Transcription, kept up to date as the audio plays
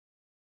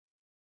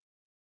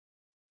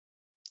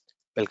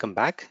Welcome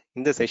back.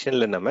 இந்த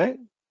செஷன்ல நம்ம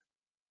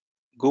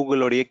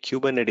கூகுளோடைய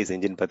Kubernetes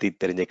engine பத்தி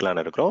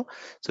தெரிஞ்சுக்கலாம்னு இருக்கிறோம்.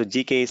 So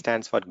GKE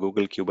stands for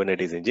Google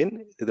Kubernetes Engine.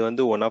 இது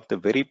வந்து one of the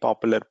very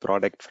popular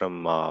product from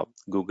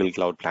Google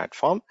cloud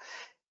platform.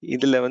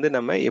 இதுல வந்து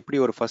நம்ம எப்படி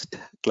ஒரு ஃபர்ஸ்ட்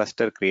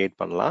கிளஸ்டர் கிரியேட்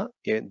பண்ணலாம்,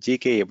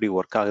 GKE எப்படி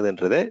ஒர்க்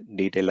ஆகுதுன்றத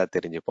டீட்டெயிலாக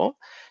தெரிஞ்சுப்போம்.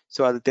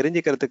 ஸோ அது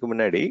தெரிஞ்சுக்கிறதுக்கு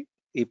முன்னாடி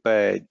இப்போ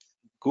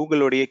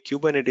கூகுளோடைய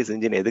Kubernetes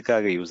engine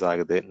எதுக்காக யூஸ்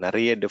ஆகுது,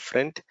 நிறைய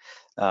டிஃப்ரெண்ட்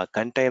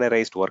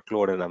கண்டெய்னரைஸ்ட்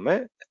ஒர்க்லோட நம்ம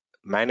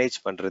மேனேஜ்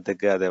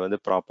பண்றதுக்கு, அதை வந்து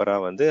ப்ராப்பரா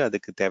வந்து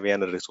அதுக்கு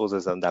தேவையான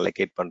ரிசோர்சஸ் வந்து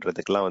அலோகேட்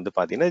பண்றதுக்குலாம் வந்து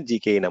பாத்தீங்கன்னா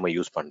GKE நம்ம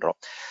யூஸ் பண்றோம்.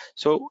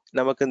 ஸோ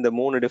நமக்கு இந்த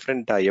 3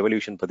 டிஃப்ரெண்ட்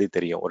எவல்யூஷன் பத்தி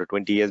தெரியும். ஒரு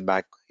 20 இயர்ஸ்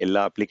பேக்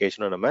எல்லா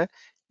அப்ளிகேஷனும் நம்ம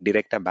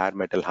டிரெக்டா பேர்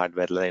மெட்டல்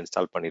ஹார்ட்வேர்ல தான்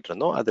இன்ஸ்டால் பண்ணிட்டு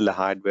இருந்தோம். அதுல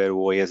hardware,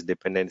 OS,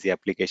 dependency,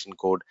 application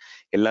code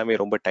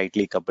எல்லாமே ரொம்ப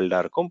டைட்லி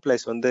கப்பிள்டா இருக்கும்.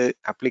 பிளஸ் வந்து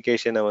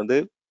அப்ளிகேஷனை வந்து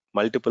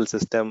multiple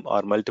system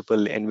are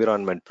multiple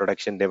environment,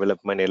 production,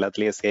 development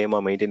எல்லாத்துலயும் சேமா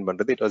மெயின்டைன்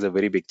பண்றது it was a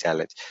very big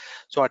challenge.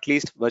 So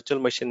at least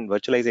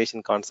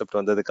virtualisation concept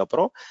வந்ததுக்கு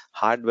அப்புறம்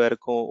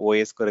ஹார்ட்வேருக்கும்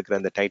ஓஎஸ்க்கும் இருக்கிற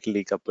அந்த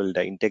டைட்டில்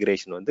கப்பிள்டு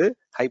இன்டெகிரேஷன் வந்து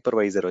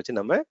ஹைப்பர்வைசர் வச்சு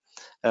நம்ம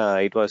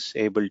it was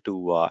able to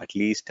at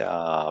least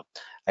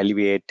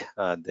alleviate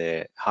the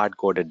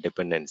hard-coded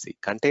dependency.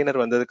 Container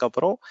வந்ததுக்கு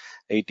அப்புறம்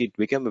it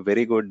became a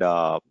very good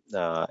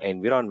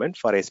environment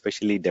for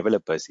especially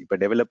developers. இப்போ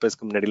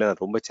டெவலப்பர்ஸ்க்கு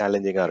முன்னாடிலாம் ரொம்ப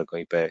சேலஞ்சிங்காக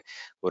இருக்கும். இப்போ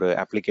ஒரு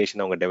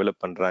அப்ளிகேஷன் அவங்க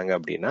டெவலப் பண்றாங்க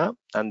அப்படின்னா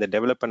அந்த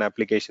டெவலப் பண்ண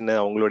அப்ளிகேஷன்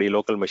அவங்களுடைய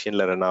லோக்கல்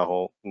மெஷின்ல ரன்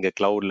ஆகும். இங்க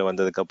கிளவுட்ல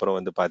வந்ததுக்கு அப்புறம்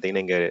வந்து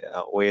பாத்தீங்கன்னா இங்க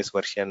OS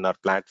version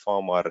R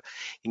platform R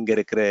இங்க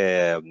இருக்கிற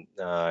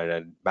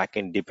பேக்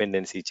அண்ட்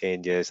டிபெண்டன்சி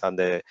சேஞ்சஸ்,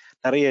 அந்த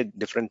நிறைய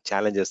டிஃப்ரெண்ட்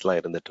சேலஞ்சஸ்லாம்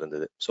இருந்துட்டு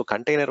இருந்தது. ஸோ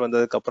கண்டெய்னர்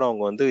வந்ததுக்கு அப்புறம்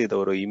அவங்க வந்து இதை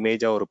ஒரு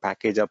இமேஜா ஒரு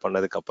பேக்கேஜா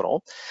பண்ணதுக்கு அப்புறம்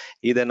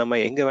இதை நம்ம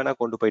எங்க வேணா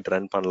கொண்டு போயிட்டு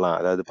ரன் பண்ணலாம்.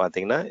 அதாவது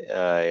பாத்தீங்கன்னா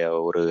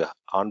ஒரு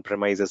ஆன்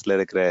ப்ரெமைசஸ்ல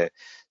இருக்கிற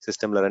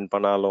சிஸ்டம்ல ரன்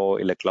பண்ணாலும்,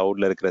 இல்ல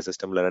கிளவுட்ல இருக்கிற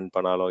சிஸ்டம்ல ரன்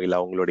பண்ணாலும், இல்ல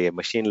அவங்களுடைய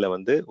மெஷின்ல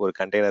வந்து ஒரு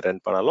கண்டெய்னர்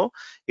ரன் பண்ணாலும்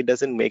it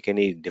doesn't make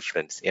any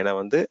difference. ஏன்னா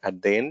வந்து at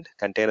the end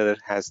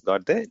container has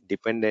God the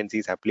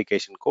dependencies,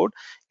 application code.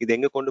 இது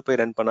எங்க கொண்டு போய்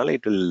ரன் பண்ணாலும்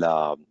it will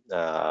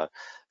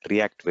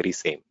react very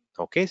same.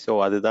 Okay, so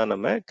அதுதான்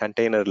நம்ம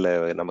கண்டெய்னர்ல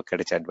நமக்கு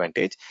கிடைச்ச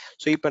அட்வான்டேஜ்.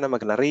 ஸோ இப்போ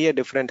நமக்கு நிறைய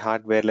டிஃப்ரெண்ட்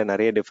ஹார்ட்வேர்ல,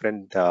 நிறைய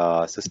டிஃப்ரெண்ட்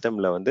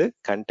சிஸ்டம்ல வந்து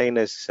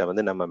கண்டெய்னர்ஸை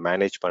வந்து நம்ம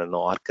மேனேஜ்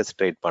பண்ணணும்,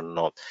 ஆர்கெஸ்ட்ரேட்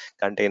பண்ணணும்,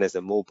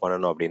 கண்டெய்னர்ஸை மூவ்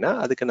பண்ணணும் அப்படின்னா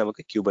அதுக்கு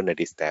நமக்கு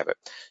Kubernetes தேவை.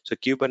 ஸோ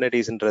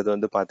Kubernetes-ன்றது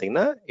வந்து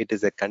பார்த்தீங்கன்னா it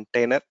is a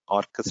container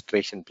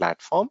orchestration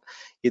platform.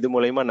 இது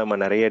மூலயமா நம்ம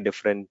நிறைய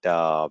டிஃப்ரெண்ட்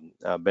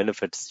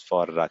பெனிஃபிட்ஸ்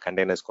ஃபார்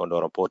கண்டெய்னர்ஸ் கொண்டு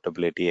வரோம்.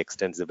 Portability,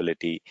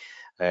 எக்ஸ்டென்சிபிலிட்டி.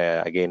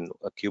 Again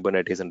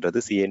Kubernetes-ன்றது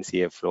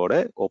CNCF-ஓட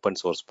open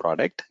source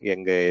product.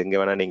 எங்க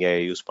வேணா நீங்க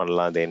யூஸ்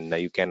பண்ணலாம். Then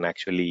you can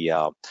actually you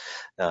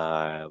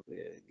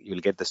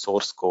will get the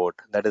source code.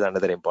 That is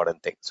another important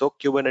thing. So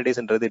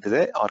Kubernetes-ன்றது it is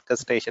a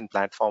orchestration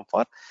platform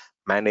for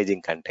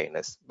managing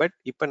containers. But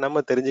இப்போ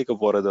நம்ம தெரிஞ்சுக்க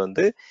போறது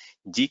வந்து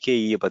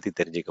GKE பத்தி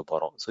தெரிஞ்சுக்க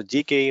போறோம். ஸோ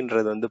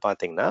GKE-ன்றது வந்து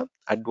பாத்தீங்கன்னா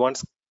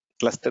அட்வான்ஸ்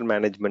கிளஸ்டர்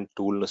மேனேஜ்மெண்ட்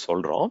டூல்னு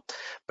சொல்றோம்.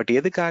 பட்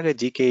எதுக்காக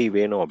GKE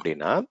வேணும்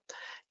அப்படின்னா,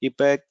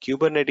 இப்போ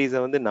Kubernetes-ஐ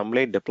வந்து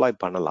நம்மளே டிப்ளாய்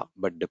பண்ணலாம்.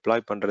 பட்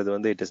டிப்ளாய் பண்றது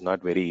வந்து it is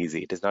not very easy.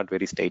 It is not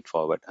very straight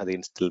forward. அதை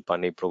இன்ஸ்டால்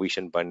பண்ணி,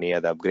 ப்ரொவிஷன் பண்ணி,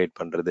 அதை அப்கிரேட்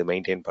பண்றது,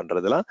 maintain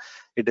பண்றதுலாம்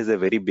it is a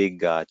very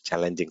big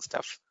challenging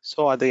stuff.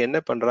 So அது என்ன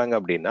பண்றாங்க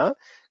அப்படின்னா,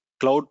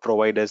 cloud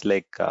providers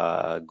like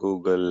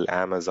Google,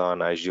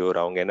 Amazon,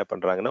 assure அவங்க என்ன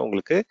பண்றாங்கன்னா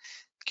உங்களுக்கு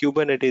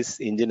Kubernetes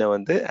engine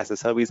வந்து as a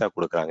service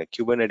கொடுக்குறாங்க.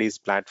 Kubernetes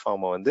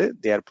platform வந்து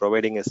they are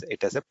providing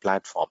it as a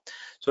platform.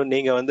 So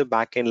நீங்க வந்து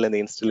பேக் எண்ட்ல இந்த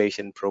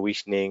இன்ஸ்டலேஷன்,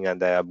 ப்ரொவிஷனிங்,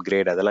 அந்த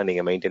அப்கிரேட் அதெல்லாம்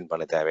நீங்க மெயின்டைன்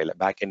பண்ண தேவையில்லை.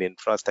 Back end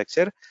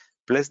infrastructure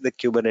plus the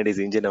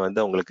Kubernetes engine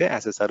வந்து உங்களுக்கு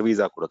as a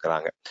service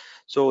கொடுக்குறாங்க.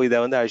 ஸோ இதை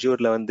வந்து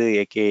அஷ்யூர்ல வந்து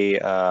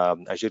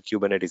அஷ்யூர்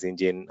Kubernetes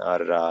engine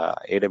ஆர்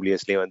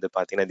AWS-லயே வந்து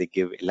பார்த்தீங்கன்னா they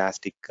give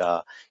elastic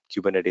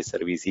Kubernetes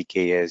service,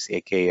 EKS,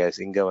 AKS.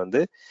 இங்க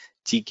வந்து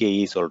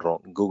GKE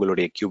சொல்றோம்,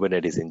 கூகுளுடைய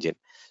Kubernetes engine.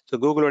 So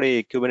கூகுளுடைய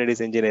Kubernetes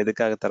engine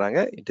எதுக்காக தராங்க?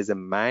 It is a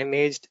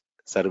managed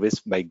service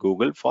by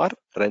Google for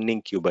running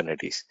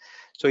Kubernetes.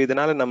 So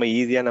இதனால நம்ம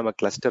ஈஸியா நம்ம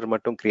கிளஸ்டர்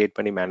மட்டும் கிரியேட்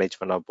பண்ணி மேனேஜ்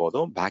பண்ணா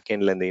போதும். பேக்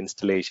எண்ட்ல இந்த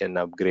இன்ஸ்டலேஷன்,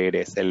 அப்கிரேட்,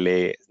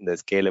 SLA, இந்த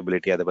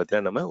ஸ்கேலபிலிட்டி அதை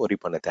பத்திலாம் நம்ம ஒரி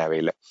பண்ண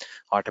தேவையில்லை.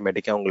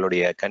 ஆட்டோமேட்டிக்கா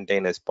உங்களுடைய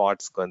கண்டெய்னர்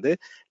ஸ்பாட்ஸ்க்கு வந்து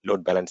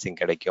லோட் பேலன்சிங்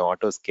கிடைக்கும்,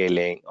 auto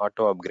scaling,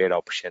 auto upgrade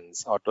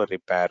options, auto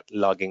repair,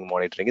 logging,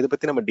 monitoring, இதை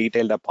பத்தி நம்ம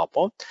டீடைல்டா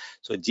பார்ப்போம்.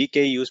 ஸோ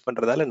GKE யூஸ்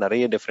பண்றதால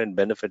நிறைய டிஃப்ரெண்ட்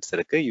பெனிஃபிட்ஸ்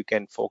இருக்கு. You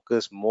can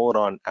focus more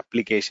on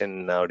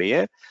அப்ளிகேஷனுடைய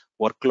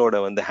ஒர்க்லோட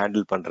வந்து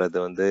ஹேண்டில் பண்றது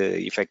வந்து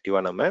இஃபெக்டிவா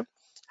நம்ம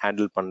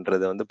ஹேண்டில்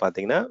பண்றது வந்து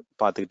பாத்தீங்கன்னா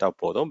பார்த்துக்கிட்டா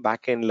போதும்.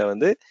 பேக் எண்ட்ல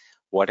வந்து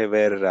what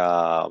ever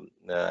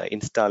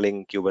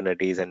installing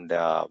Kubernetes and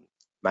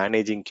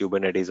managing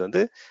Kubernetes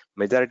வந்து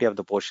மெஜாரிட்டி ஆஃப்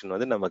த போர்ஷன்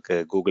வந்து நமக்கு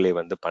கூகுளே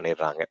வந்து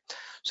பண்ணிடுறாங்க.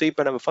 ஸோ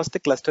இப்போ நம்ம ஃபர்ஸ்ட்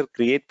கிளஸ்டர்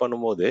கிரியேட்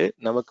பண்ணும்போது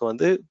நமக்கு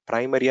வந்து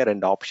பிரைமரியா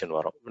 2 ஆப்ஷன்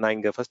வரும். நான்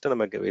இங்க ஃபர்ஸ்ட்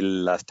நமக்கு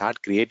will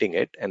start creating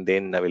it and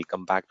then I will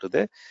come back to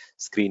the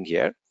screen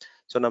here.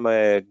 So நம்ம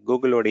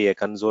கூகுளோடைய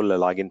கன்சோல்ல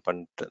லாகின்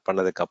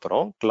பண்ணதுக்கு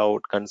அப்புறம்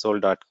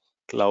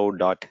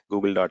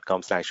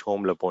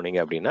cloud.google.com/homeல போனீங்க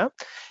அப்படின்னா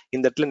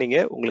இந்த இடத்துல நீங்க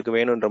உங்களுக்கு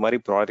வேணுன்ற மாதிரி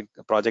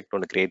ப்ராஜெக்ட்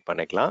ஒன்று கிரியேட்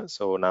பண்ணிக்கலாம்.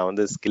 ஸோ நான்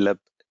வந்து skill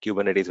up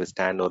Kubernetes with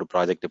Stand ஒரு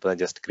ப்ராஜெக்ட் இப்போ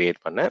தான் ஜஸ்ட் கிரியேட்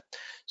பண்ணேன்.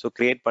 ஸோ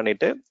கிரியேட்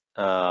பண்ணிட்டு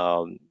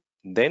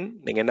தென்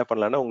நீங்க என்ன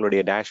பண்ணலாம்னா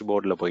உங்களுடைய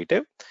டேஷ்போர்டில் போயிட்டு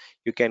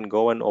you can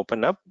go and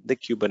open up the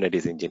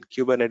Kubernetes engine.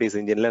 Kubernetes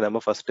engineல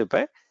நம்ம ஃபர்ஸ்ட்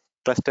இப்போ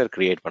கிளஸ்டர்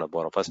கிரியேட் பண்ண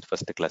போறோம்.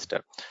 First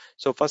cluster.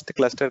 So first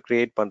cluster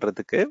create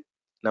பண்றதுக்கு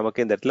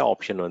நமக்கு இந்த இடத்துல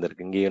ஆப்ஷன்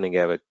வந்திருக்கு. இங்கேயும்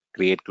நீங்க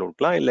கிரியேட்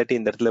கொடுக்கலாம், இல்லாட்டி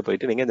இந்த இடத்துல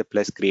போயிட்டு நீங்க இந்த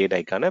பிளஸ் கிரியேட்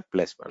ஐக்கான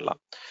பிளஸ் பண்ணலாம்.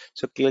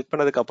 ஸோ கிளிக்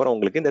பண்ணதுக்கு அப்புறம்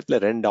உங்களுக்கு இந்த இடத்துல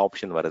 2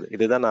 ஆப்ஷன் வருது.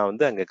 இதுதான் நான்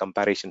வந்து அங்க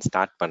கம்பேரிஷன்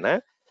ஸ்டார்ட்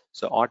பண்ணேன்.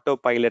 So auto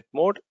pilot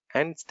mode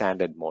and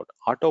standard mode.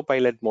 Auto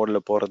pilot மோட்ல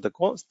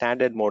போறதுக்கும்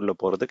ஸ்டாண்டர்ட் மோட்ல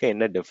போறதுக்கும்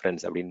என்ன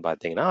டிஃபரன்ஸ் அப்படின்னு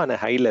பார்த்தீங்கன்னா, on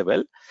high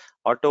level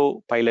auto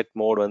pilot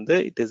mode வந்து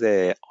it is a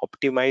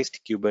optimized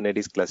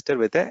Kubernetes cluster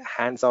with a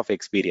hands off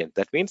experience.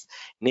 That means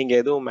நீங்க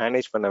எதுவும்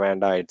மேனேஜ் பண்ண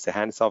வேண்டாம், இட்ஸ்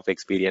hands off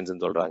experience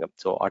ன்னு சொல்றாங்க.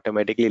 So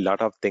automatically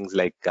lot of things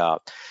like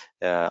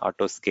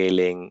auto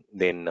scaling,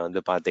 தென்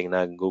வந்து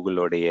பாத்தீங்கன்னா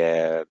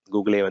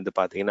கூகுளே வந்து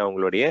பாத்தீங்கன்னா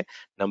உங்களுடைய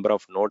நம்பர்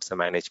ஆஃப் நோட்ஸை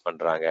மேனேஜ்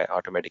பண்றாங்க,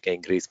 ஆட்டோமேட்டிக்கா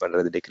இன்க்ரீஸ்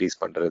பண்றது டிக்ரீஸ்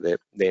பண்றது,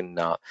 தென்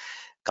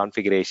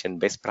கான்ஃபிகரேஷன்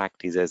பெஸ்ட்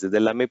ப்ராக்டிசஸ் இது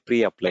எல்லாமே ப்ரீ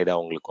அப்ளைடா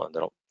உங்களுக்கு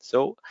வந்துடும். ஸோ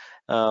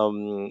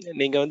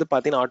நீங்க வந்து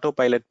பாத்தீங்கன்னா ஆட்டோ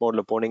பைலட்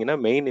மோட்ல போனீங்கன்னா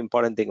மெயின்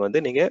இம்பார்ட்டன்ட் திங் வந்து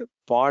நீங்க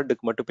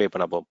பாடுக்கு மட்டும் பே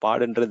பண்ண போகும்.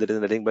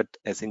 பாடுன்றது but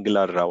single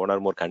or one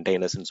R மோர்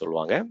கண்டெய்னர்ஸ்னு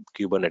சொல்லுவாங்க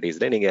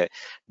Kubernetesல. நீங்க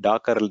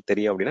டாக்கர்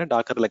தெரியும் அப்படின்னா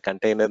டாக்கர்ல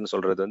கண்டெய்னர்னு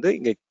சொல்றது வந்து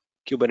இங்க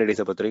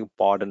Kubernetesை பொறுத்த வரைக்கும்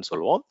பாடுன்னு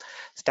சொல்லுவோம்.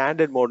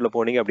 ஸ்டாண்டர்ட் மோட்ல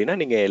போனீங்க அப்படின்னா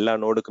நீங்க எல்லா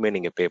நோடுக்குமே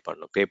நீங்க பே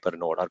பண்ணணும். Paper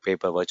note R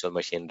paper virtual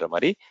மெஷின்ற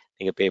மாதிரி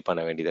நீங்க பே பண்ண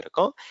வேண்டியது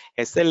இருக்கும்.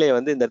 SLA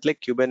வந்து இந்த இடத்துல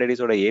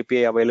Kubernetesோட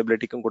API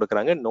அவைலபிலிட்டிக்கும்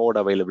கொடுக்குறாங்க, நோட்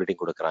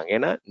அவைலபிலிட்டியும் கொடுக்குறாங்க.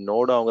 ஏன்னா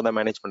நோடு அவங்க தான்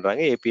மேனேஜ்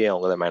பண்றாங்க, API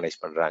அவங்க தான் மேனேஜ்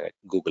பண்றாங்க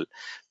கூகுள்.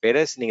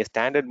 வேறஸ் நீங்க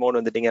ஸ்டாண்டர்ட் மோட்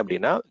வந்துட்டீங்க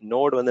அப்படின்னா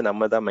நோடு வந்து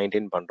நம்ம தான்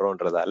மெயின்டைன்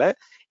பண்றோம்ன்றதால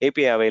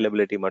API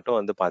அவைலபிலிட்டி மட்டும்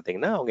வந்து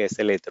பாத்தீங்கன்னா அவங்க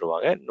SLA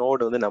தருவாங்க.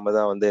 நோடு வந்து நம்ம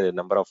தான் வந்து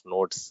நம்பர் ஆஃப்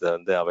நோட்ஸ்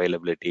வந்து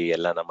அவைலபிலிட்டி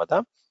எல்லாம் நம்ம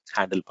தான்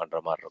ஹேண்டில் பண்ற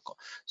மாதிரி இருக்கும்.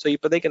 ஸோ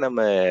இப்போதைக்கு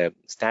நம்ம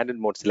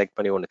ஸ்டாண்டர்ட் மோட் செலக்ட்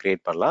பண்ணி ஒன்று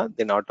கிரியேட் பண்ணலாம்.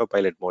 தென் ஆட்டோ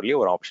பைலட்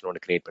மோட்லயும் ஒரு ஆப்ஷன்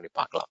ஒன்று கிரியேட் பண்ணி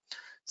பார்க்கலாம்.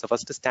 ஸோ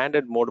ஃபர்ஸ்ட்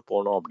ஸ்டாண்டர்ட் மோட்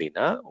போனோம்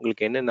அப்படின்னா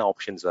உங்களுக்கு என்னென்ன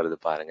ஆப்ஷன்ஸ் வருது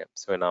பாருங்க.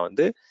 ஸோ நான்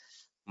வந்து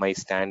மை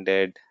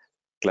ஸ்டாண்டர்ட்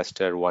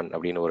கிளஸ்டர் 1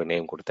 அப்படின்னு ஒரு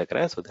நேம்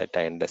கொடுத்துக்கிறேன். So that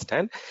I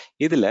understand.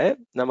 இதுல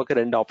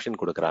நமக்கு 2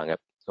 ஆப்ஷன் கொடுக்குறாங்க.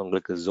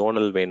 உங்களுக்கு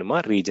ஜோனல் வேணுமா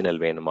ரீஜனல்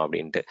வேணுமா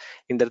அப்படின்ட்டு.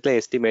 இந்த இடத்துல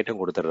எஸ்டிமேட்டும்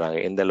கொடுத்துட்றாங்க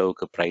எந்த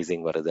அளவுக்கு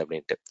ப்ரைசிங் வருது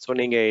அப்படின்ட்டு. ஸோ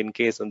நீங்க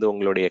இன்கேஸ் வந்து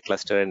உங்களுடைய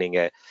கிளஸ்டரை நீங்க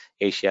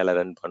ஏஷியால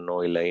ரன்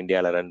பண்ணணும் இல்ல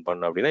இந்தியால ரன்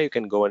பண்ணணும் அப்படின்னா you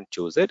can go and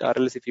choose it. Or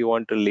else if you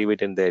want to leave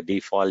it in the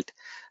default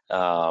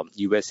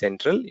US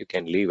central you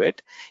can leave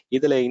it.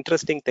 இதுல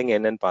இன்ட்ரெஸ்டிங் திங்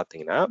என்னன்னு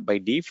பாத்தீங்கன்னா பை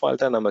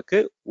டிஃபால்ட்டா நமக்கு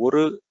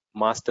ஒரு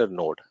மாஸ்டர்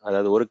நோட்,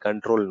 அதாவது ஒரு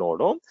கண்ட்ரோல்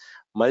நோடும்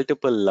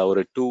மல்டிபிள்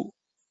ஒரு 2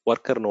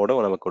 ஒர்க்கர்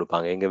நோடும் நமக்கு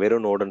கொடுப்பாங்க. இங்க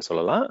வெறும் நோடுன்னு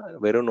சொல்லலாம்.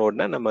 வெறும்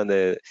நோடுனா நம்ம அந்த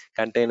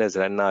கண்டெய்னர்ஸ்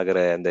ரன் ஆகிற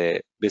அந்த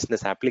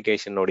பிசினஸ்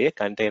அப்ளிகேஷனுடைய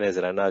கண்டெய்னர்ஸ்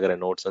ரன் ஆகிற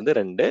நோட்ஸ் வந்து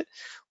 2,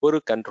 ஒரு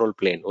கண்ட்ரோல்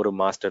பிளேன் ஒரு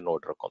மாஸ்டர்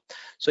நோட் இருக்கும்.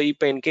 ஸோ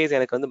இப்போ இன்கேஸ்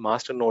எனக்கு வந்து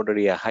மாஸ்டர்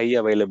நோடுடைய ஹை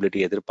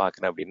அவைலபிலிட்டி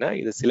எதிர்பார்க்கிறேன் அப்படின்னா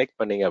இது செலக்ட்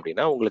பண்ணீங்க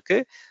அப்படின்னா உங்களுக்கு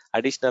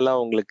அடிஷ்னலா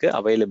உங்களுக்கு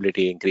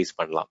அவைலபிலிட்டி இன்க்ரீஸ்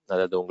பண்ணலாம்.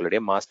 அதாவது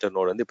உங்களுடைய மாஸ்டர்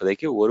நோட் வந்து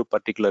இப்போதைக்கு ஒரு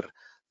பர்டிகுலர்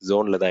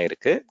ஜோன்ல தான்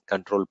இருக்கு.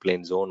 கண்ட்ரோல்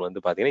பிளேன் ஜோன் வந்து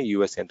பாத்தீங்கன்னா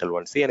US சென்ட்ரல்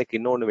 1C. எனக்கு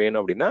இன்னொன்னு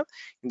வேணும் அப்படின்னா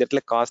இந்த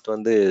இடத்துல காஸ்ட்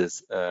வந்து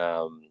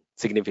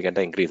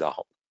சிக்னிஃபிகண்டா இன்க்ரீஸ்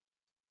ஆகும்.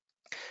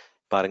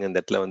 பாருங்க இந்த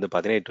இடத்துல வந்து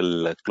பாத்தீங்கன்னா it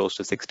will close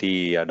to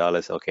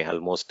 $60. Okay,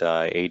 almost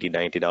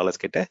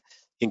 $80-90 கிட்ட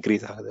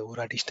இன்க்ரீஸ் ஆகுது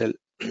ஒரு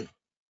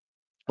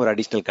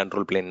அடிஷ்னல்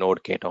கண்ட்ரோல் பிளேன் நோட்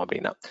கேட்டோம்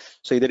அப்படின்னா.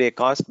 ஸோ இதோடைய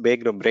காஸ்ட்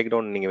பிரேக்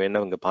டவுன் நீங்க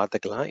வேணா இங்க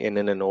பாத்துக்கலாம்.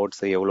 என்னென்ன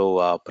நோட்ஸ் எவ்வளோ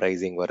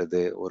ப்ரைசிங்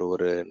வருது,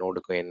 ஒரு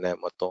நோடுக்கும் என்ன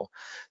மொத்தம்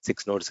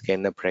 6 நோட்ஸ்க்கு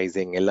என்ன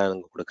ப்ரைசிங் எல்லாம்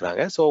இங்க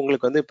கொடுக்குறாங்க. ஸோ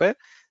உங்களுக்கு வந்து இப்போ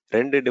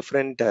 2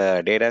 டிஃப்ரெண்ட்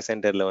டேட்டா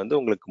சென்டர்ல வந்து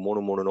உங்களுக்கு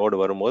 3 நோடு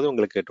வரும்போது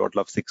உங்களுக்கு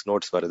டோட்டல் ஆஃப் 6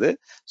 நோட்ஸ் வருது.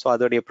 ஸோ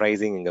அதோடைய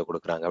ப்ரைசிங் இங்க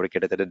கொடுக்குறாங்க. அப்படி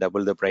கிட்டத்தட்ட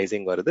டபுள் த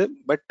ப்ரைசிங் வருது.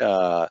 But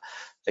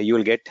you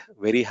will get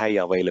very high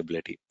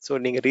availability. So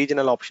நீங்க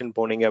regional option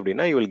போனீங்க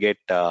அப்படின்னா you will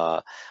get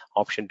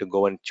option to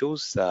go and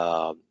choose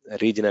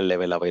regional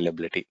level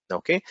availability.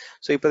 Okay,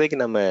 so இப்போதைக்கு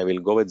நம்ம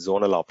will go with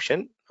zonal option.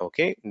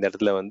 Okay, இந்த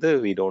இடத்துல வந்து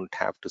we don't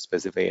have to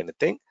specify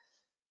anything.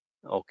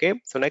 Okay,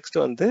 so next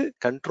வந்து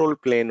control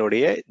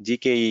பிளேனுடைய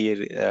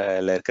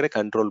GKE-ல இருக்கிற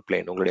control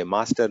plane உங்களுடைய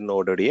master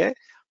நோடுடைய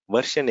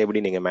version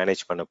எப்படி நீங்க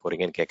மேனேஜ் பண்ண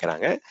போறீங்கன்னு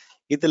கேட்கறாங்க.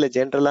 இதுல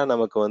ஜென்ரலா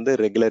நமக்கு வந்து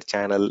ரெகுலர்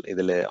சேனல்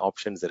இதுல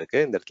ஆப்ஷன்ஸ்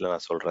இருக்கு. இந்த இடத்துல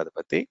நான் சொல்றேன் அதை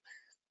பத்தி.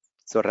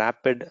 ஸோ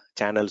ரேபிட்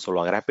சேனல்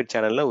சொல்லுவாங்க. ரேபிட்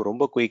சேனல்ல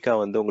ரொம்ப குயிக்கா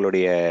வந்து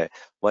உங்களுடைய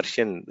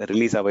வெர்ஷன்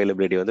ரிலீஸ்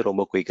அவைலபிலிட்டி வந்து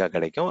ரொம்ப குயிக்கா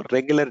கிடைக்கும்.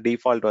 ரெகுலர்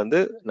டிஃபால்ட் வந்து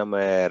நம்ம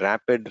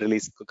ரேபிட்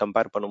ரிலீஸ்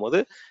கம்பேர் பண்ணும்போது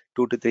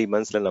 2 to 3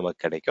 monthsல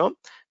நமக்கு கிடைக்கும்.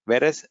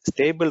 வேற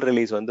ஸ்டேபிள்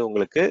ரிலீஸ் வந்து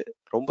உங்களுக்கு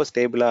ரொம்ப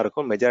ஸ்டேபிளா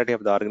இருக்கும். மெஜாரிட்டி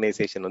ஆஃப் த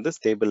ஆர்கனைசேஷன் வந்து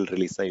ஸ்டேபிள்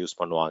ரிலீஸ் தான் யூஸ்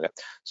பண்ணுவாங்க.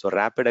 ஸோ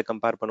ரேபிடை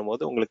கம்பேர்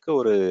பண்ணும்போது உங்களுக்கு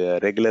ஒரு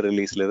ரெகுலர்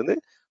ரிலீஸ்ல இருந்து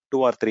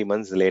 2 or 3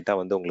 months லேட்டா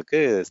வந்து உங்களுக்கு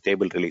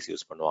ஸ்டேபிள் ரிலீஸ்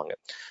யூஸ் பண்ணுவாங்க.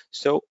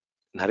 ஸோ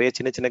நிறைய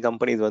சின்ன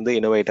கம்பெனிஸ் வந்து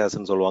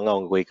இனோவேட்டர்ஸ்ன்னு சொல்லுவாங்க.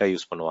 அவங்க குயிக்கா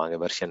யூஸ் பண்ணுவாங்க.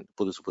 வெர்ஷன்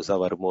புதுசா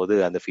வரும்போது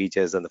அந்த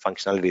ஃபீச்சர்ஸ் அந்த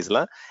ஃபங்க்ஷனாலிட்டிஸ்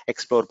எல்லாம்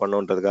எக்ஸ்ப்ளோர்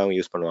பண்ணுன்றதுக்காக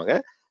யூஸ் பண்ணுவாங்க.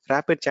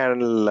 ரேபிட்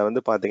சேனல்ல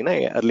வந்து பாத்தீங்கன்னா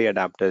early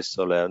adapters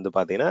வந்து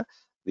பாத்தீங்கன்னா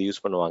இது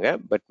யூஸ் பண்ணுவாங்க.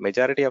 But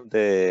majority of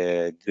the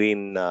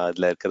green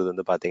இதுல இருக்கிறது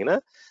வந்து பாத்தீங்கன்னா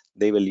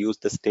they will use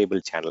the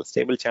stable channel.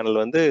 Stable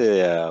channel வந்து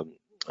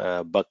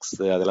பக்ஸ்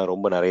அதெல்லாம்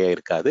ரொம்ப நிறைய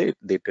இருக்காது.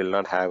 It will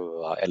not have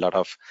a lot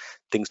of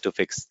things to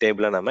fix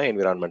ஸ்டேபிளாக நம்ம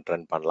என்விரான்மெண்ட்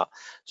ரன் பண்ணலாம்.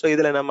 ஸோ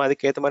இதில் நம்ம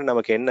அதுக்கேற்ற மாதிரி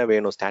நமக்கு என்ன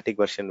வேணும்,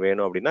 ஸ்டாட்டிக் வெர்ஷன்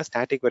வேணும் அப்படின்னா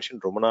ஸ்டாட்டிக்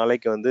வெர்ஷன் ரொம்ப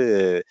நாளைக்கு வந்து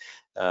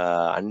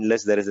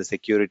unless there is a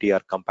security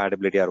or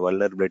compatibility R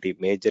vulnerability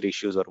major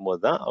issues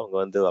வரும்போது தான் அவங்க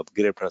வந்து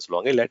அப்கிரேட் பண்ண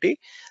சொல்லுவாங்க. இல்லாட்டி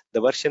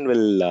த version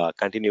will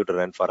continue to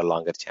run for a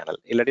longer channel.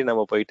 இல்லாட்டி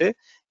நம்ம போயிட்டு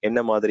என்ன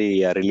மாதிரி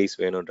ரிலீஸ்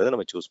வேணுன்றதை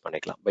நம்ம சூஸ்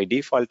பண்ணிக்கலாம். பை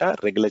டிஃபால்ட்டாக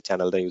ரெகுலர்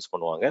சேனல் தான் யூஸ்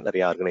பண்ணுவாங்க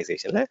நிறைய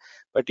ஆர்கனைசேஷனில்.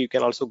 But you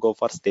can also go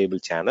for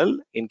stable channel.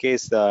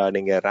 In case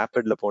நீங்கள்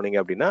ரேப்பிட்ல போனீங்க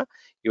அப்படின்னா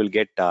you will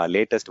get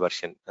latest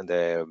version, அந்த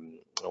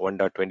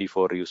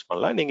 1.24 யூஸ்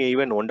பண்ணலாம். நீங்கள்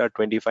ஈவன்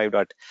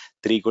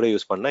 1.25.3 கூட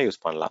யூஸ்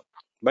பண்ணலாம்.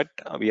 But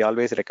we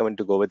always recommend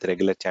to go with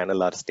regular channel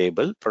or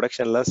stable.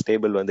 Productionல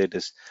stable வந்து it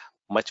is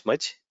much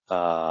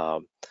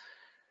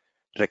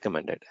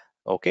recommended.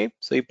 Okay,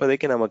 so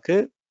இப்போதைக்கு நமக்கு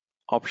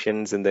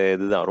ஆப்ஷன்ஸ் இந்த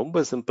இதுதான்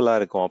ரொம்ப சிம்பிளா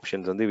இருக்கும்.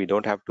 ஆப்ஷன்ஸ் வந்து we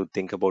don't have to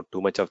think about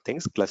too much of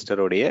things.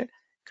 கிளஸ்டரோடைய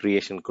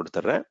creation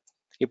கொடுத்துட்றேன்.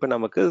 இப்போ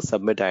நமக்கு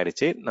சப்மிட்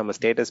ஆயிடுச்சு. நம்ம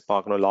ஸ்டேட்டஸ்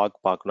பார்க்கணும், லாக்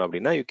பார்க்கணும்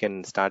அப்படின்னா you can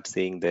start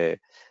seeing the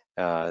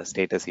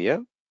status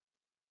here.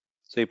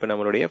 So இப்போ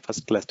நம்மளுடைய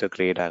ஃபர்ஸ்ட் கிளஸ்டர்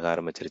கிரியேட் ஆக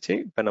ஆரம்பிச்சிருச்சு.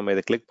 இப்போ நம்ம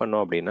இதை கிளிக்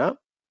பண்ணோம் அப்படின்னா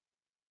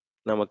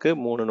நமக்கு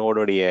 3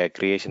 நோடுடைய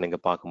கிரியேஷன் இங்கே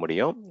பார்க்க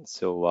முடியும்.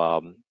 ஸோ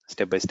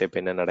ஸ்டெப் பை ஸ்டெப்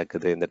என்ன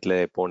நடக்குது இந்த இடத்துல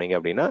போனீங்க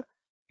அப்படின்னா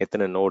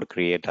எத்தனை நோடு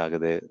கிரியேட்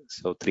ஆகுது.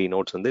 ஸோ 3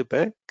 நோட்ஸ் வந்து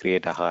இப்போ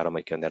கிரியேட் ஆக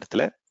ஆரம்பிக்கும் இந்த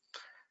இடத்துல.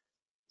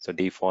 ஸோ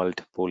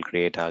டிஃபால்ட் பூல்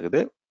கிரியேட்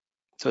ஆகுது.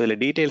 ஸோ இதில்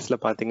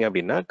டீட்டெயில்ஸில் பார்த்தீங்க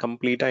அப்படின்னா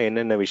கம்ப்ளீட்டாக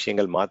என்னென்ன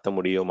விஷயங்கள் மாற்ற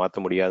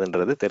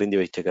முடியாதுன்றது தெரிஞ்சு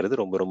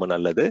வச்சுக்கிறது ரொம்ப ரொம்ப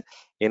நல்லது.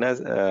 ஏன்னா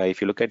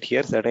if you look at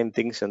here certain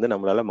things வந்து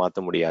நம்மளால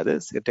மாற்ற முடியாது.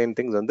 சர்டைன்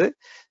திங்ஸ் வந்து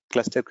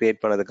கிளஸ்டர்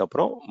கிரியேட்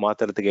பண்ணதுக்கப்புறம்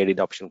மாற்றுறதுக்கு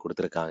எடிட் ஆப்ஷன்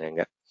கொடுத்துருக்காங்க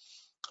இங்கே.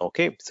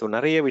 ஓகே, ஸோ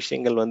நிறைய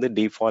விஷயங்கள் வந்து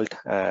default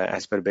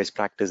as per best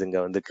practice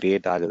இங்கே வந்து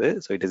கிரியேட் ஆகுது.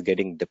 So it is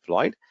getting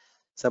diploid.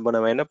 So இப்போ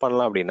நம்ம என்ன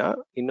பண்ணலாம் அப்படின்னா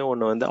இன்னும்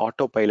ஒன்று வந்து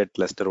ஆட்டோ பைலட்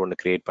கிளஸ்டர் ஒன்று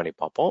கிரியேட் பண்ணி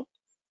பார்ப்போம்.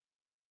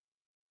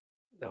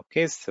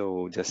 Okay, so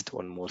just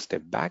one more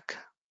step back,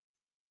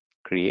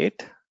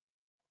 create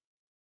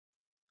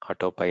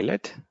auto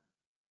pilot.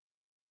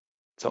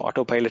 So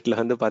auto பைலட்ல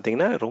வந்து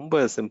பார்த்தீங்கன்னா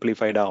ரொம்ப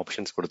சிம்பிளிஃபைடாக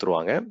ஆப்ஷன்ஸ்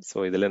கொடுத்துருவாங்க.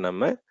 ஸோ இதில்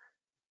நம்ம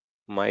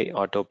மை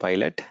ஆட்டோ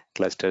பைலட்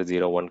கிளஸ்டர்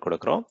 01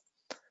 கொடுக்குறோம்.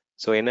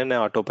 ஸோ என்னென்ன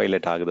ஆட்டோ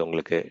பைலட் ஆகுது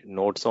உங்களுக்கு,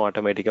 நோட்ஸும்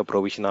ஆட்டோமேட்டிக்காக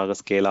ப்ரொவிஷன் ஆகும்,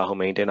 ஸ்கேல் ஆகும்,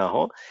 மெயின்டைன்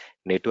ஆகும்.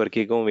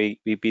 நெட்வொர்க்கிங்கும்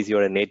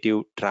விபிசியோட நேட்டிவ்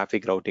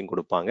டிராஃபிக் ரவுட்டிங்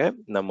கொடுப்பாங்க.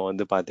 நம்ம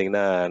வந்து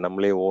பார்த்தீங்கன்னா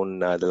நம்மளே ஓன்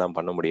அதெல்லாம்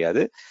பண்ண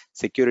முடியாது.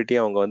 செக்யூரிட்டி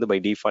அவங்க வந்து பை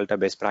டிஃபால்ட்டாக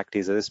best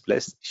practices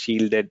plus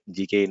shielded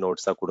GK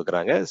நோட்ஸாக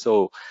கொடுக்குறாங்க. ஸோ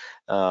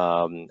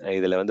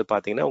இதில் வந்து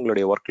பார்த்தீங்கன்னா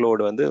உங்களுடைய ஒர்க்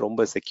லோடு வந்து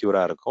ரொம்ப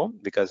செக்யூராக இருக்கும்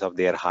because of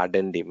their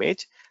hardened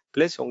image.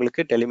 Plus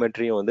உங்களுக்கு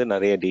டெலிமெட்ரியும் வந்து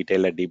நிறைய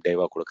டீட்டெயிலாக டீப்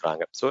டைவாக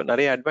கொடுக்குறாங்க. ஸோ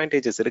நிறைய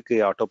அட்வான்டேஜஸ் இருக்கு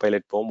ஆட்டோ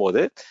பைலட்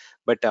போகும்போது.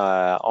 பட்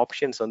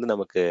ஆப்ஷன்ஸ் வந்து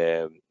நமக்கு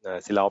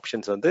சில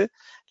ஆப்ஷன்ஸ் வந்து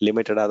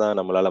லிமிட்டடாக தான்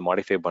நம்மளால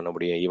மாடிஃபை பண்ண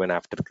முடியும் ஈவன்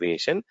ஆஃப்டர்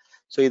கிரியேஷன்.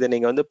 ஸோ இதை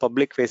நீங்கள் வந்து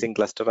பப்ளிக் ஃபேசிங்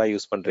கிளஸ்டராக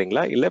யூஸ்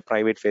பண்ணுறீங்களா இல்லை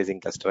ப்ரைவேட்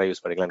ஃபேசிங் கிளஸ்டராக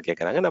யூஸ் பண்ணுறீங்களான்னு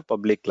கேட்குறாங்க. நான்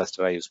பப்ளிக்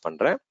கிளஸ்டராக யூஸ்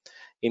பண்ணுறேன்.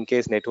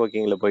 இன்கேஸ்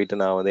நெட்வொர்க்கிங்கில்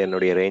போயிட்டு நான் வந்து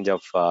என்னுடைய ரேஞ்ச்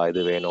ஆஃப்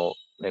இது வேணும்,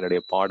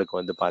 என்னுடைய பாடுக்கு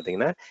வந்து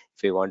பார்த்தீங்கன்னா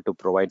if you want to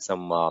provide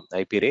some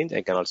IP range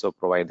I can also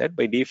provide that.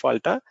 By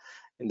டிஃபால்ட்டாக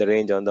இந்த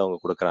ரேஞ்சை வந்து அவங்க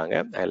கொடுக்குறாங்க.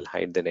 I will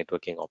height the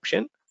networking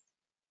option.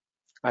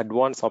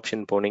 Advance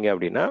option போனீங்க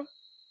அப்படின்னா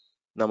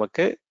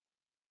நமக்கு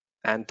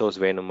ஆந்தோஸ்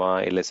வேணுமா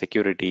இல்லை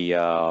security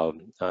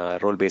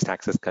role paste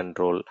access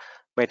control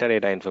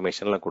metadata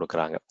இன்ஃபர்மேஷன்லாம்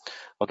கொடுக்குறாங்க.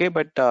 ஓகே,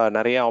 பட்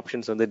நிறைய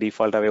ஆப்ஷன்ஸ் வந்து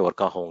டிஃபால்ட்டாகவே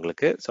ஒர்க் ஆகும்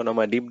உங்களுக்கு. ஸோ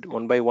நம்ம டீப்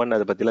 1 by 1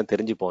 அதை பற்றிலாம்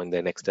தெரிஞ்சுப்போம் இந்த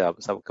நெக்ஸ்ட்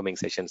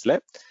அப்கமிங் செஷன்ஸில்.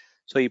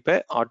 ஸோ இப்போ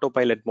ஆட்டோ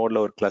பைலட்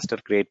மோடில் ஒரு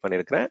கிளஸ்டர் கிரியேட்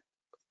பண்ணியிருக்கிறேன்,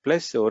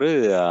 ப்ளஸ் ஒரு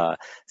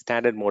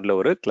ஸ்டாண்டர்ட் மோடில்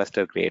ஒரு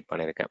கிளஸ்டர் கிரியேட்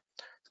பண்ணியிருக்கேன்.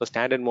 ஸோ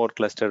ஸ்டாண்டர்ட் மோட்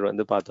கிளஸ்டர்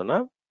வந்து பார்த்தோன்னா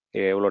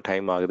எவ்வளோ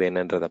டைம் ஆகுது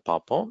என்னன்றதை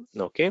பார்ப்போம்.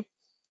 Okay,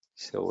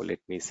 so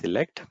let me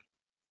select.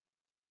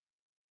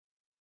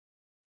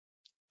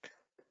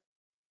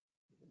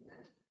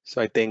 So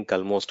I think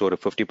almost ஒரு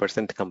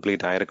 50%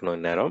 கம்ப்ளீட் ஆயிருக்கணும்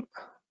இந்நேரம்.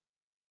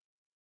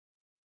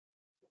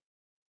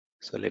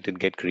 So let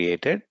it get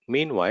created.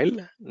 Meanwhile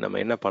நம்ம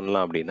என்ன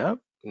பண்ணலாம் அப்படின்னா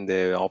இந்த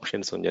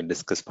ஆப்ஷன்ஸ் கொஞ்சம்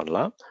டிஸ்கஸ்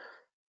பண்ணலாம்.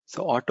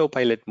 ஸோ ஆட்டோ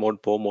பைலட் மோட்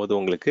போகும்போது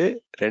உங்களுக்கு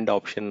 2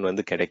 ஆப்ஷன்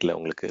வந்து கிடைக்கல,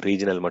 உங்களுக்கு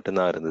ரீஜனல்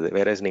மட்டும்தான் இருந்தது.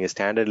 வேற நீங்கள்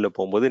ஸ்டாண்டர்டில்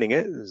போகும்போது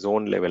நீங்கள்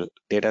zone level,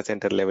 data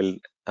centre level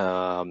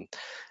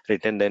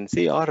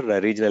ரிட்டெண்டன்சி R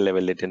regional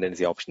level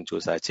ரிட்டெண்டன்சி option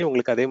choose ஆச்சு.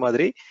 உங்களுக்கு அதே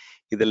மாதிரி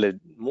இதில்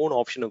 3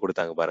 ஆப்ஷனும்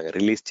கொடுத்தாங்க பாருங்க,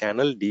 release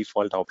channel,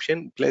 default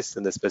option plus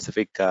இந்த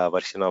ஸ்பெசிஃபிக்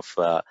வெர்ஷன் ஆஃப்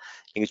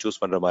நீங்க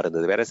சூஸ் பண்ற மாதிரி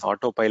இருந்தது. வேற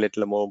ஆட்டோ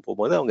பைலட்ல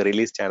போகும்போது அவங்க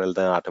ரிலீஸ் சேனல்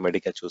தான்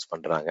ஆட்டோமேட்டிக்கா சூஸ்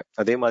பண்றாங்க.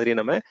 அதே மாதிரி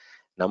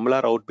நம்மளா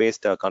ரவுட்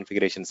பேஸ்ட்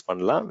கான்ஃபிகரேஷன்ஸ்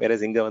பண்ணலாம். வேற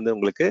இங்க வந்து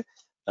உங்களுக்கு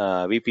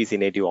விபிசி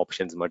நேட்டிவ்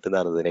ஆப்ஷன்ஸ் மட்டும்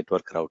தான் இருந்தது.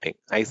 நெட்வொர்க் ரவுட்டிங்,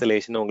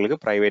 ஐசோலேஷன் உங்களுக்கு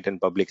பிரைவேட் அண்ட்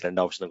பப்ளிக் 2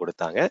 ஆப்ஷன்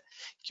கொடுத்தாங்க.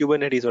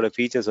 குபர்நெட்டிஸோட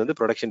ஃபீச்சர்ஸ் வந்து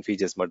ப்ரொடக்ஷன்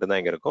ஃபீச்சர்ஸ் மட்டும் தான்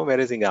இங்க இருக்கும்.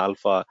 வேற இங்க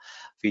ஆல்ஃபா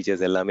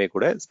ஃபீச்சர்ஸ் எல்லாமே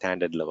கூட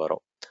ஸ்டாண்டர்ட்ல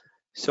வரும்.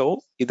 ஸோ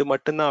இது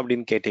மட்டும்தான்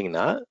அப்படின்னு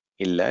கேட்டிங்கன்னா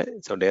இல்லை.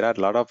 So there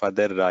are lot of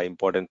other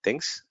important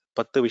things.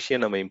 10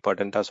 விஷயம் நம்ம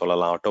இம்பார்ட்டண்டா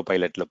சொல்லலாம் ஆட்டோ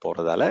பைலட்ல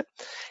போறதால.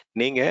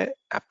 நீங்க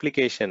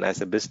அப்ளிகேஷன்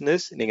ஆஸ் எ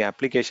பிசினஸ் நீங்க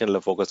அப்ளிகேஷன்ல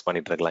ஃபோக்கஸ்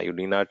பண்ணிட்டு இருக்கலாம். You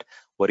to not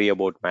worry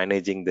about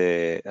managing the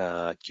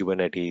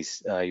Kubernetes.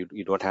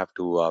 You don't have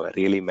to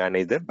really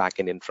manage the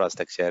backend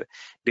infrastructure.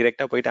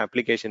 டிரெக்டா போயிட்டு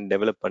application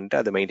develop பண்ணிட்டு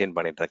அதை மெயின்டைன்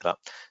பண்ணிட்டு இருக்கலாம்.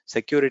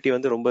 செக்யூரிட்டி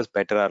வந்து ரொம்ப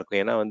பெட்டரா இருக்கும்.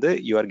 ஏன்னா வந்து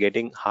you are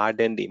getting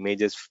heart and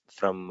images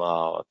from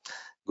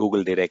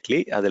Google directly.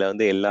 அதுல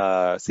வந்து எல்லா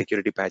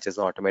செக்யூரிட்டி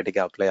பேச்சஸும்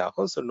ஆட்டோமேட்டிக்கா அப்ளை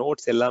ஆகும். ஸோ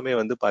நோட்ஸ் எல்லாமே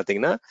வந்து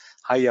பாத்தீங்கன்னா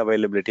ஹை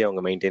அவைலபிலிட்டி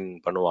அவங்க மெயின்டைன்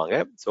பண்ணுவாங்க.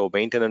 ஸோ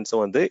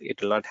மெயின்டெனன்ஸும் வந்து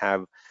it will not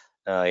have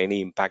any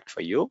impact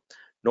for you.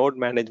 Note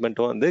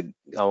மேனேஜ்மெண்ட்டும் வந்து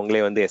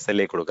அவங்களே வந்து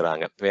எஸ்எல்ஏ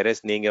கொடுக்குறாங்க. வேற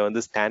நீங்க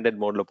வந்து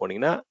ஸ்டாண்டர்ட் மோட்ல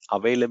போனீங்கன்னா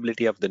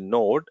அவைலபிலிட்டி ஆஃப் த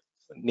நோட்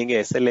நீங்க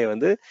எஸ்எல்ஏ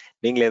வந்து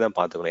நீங்களே தான்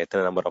பார்த்துக்கணும்.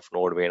 எத்தனை நம்பர் ஆஃப்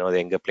நோட் வேணும், அதை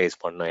எங்க பிளேஸ்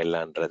பண்ணணும்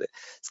எல்லான்றது.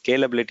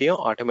 ஸ்கேலபிலிட்டியும்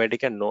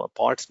ஆட்டோமேட்டிக்கா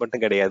பார்ட்ஸ்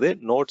மட்டும் கிடையாது,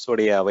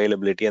 நோட்ஸோடைய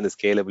அவைலபிலிட்டி அந்த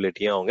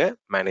ஸ்கேலபிலிட்டியும் அவங்க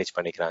மேனேஜ்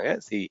பண்ணிக்கிறாங்க.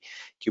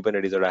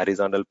 குபர்னெட்டிஸோட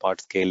horizontal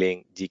part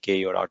scaling,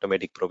 ஜிகேயோட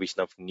automatic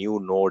provision of new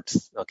notes,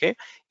 okay,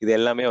 இது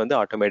எல்லாமே வந்து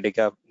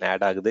ஆட்டோமேட்டிக்கா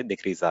ஆட் ஆகுது,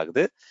 டிக்ரீஸ்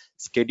ஆகுது.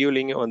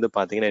 ஸ்கெடியூலிங்கும் வந்து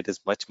பாத்தீங்கன்னா இட்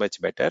இஸ் மச்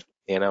பெட்டர்.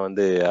 ஏன்னா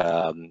வந்து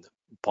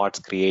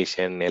பார்ட்ஸ்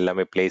கிரியேஷன்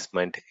எல்லாமே,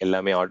 பிளேஸ்மெண்ட்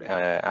எல்லாமே,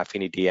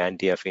 அஃபினிட்டி,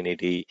 ஆன்டி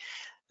அஃபினிட்டி,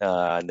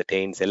 அந்த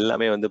டெயின்ஸ்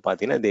எல்லாமே வந்து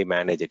பாத்தீங்கன்னா they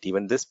manage it.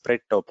 Even the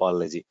spread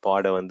topology,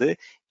 பாடை வந்து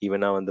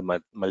ஈவனா வந்து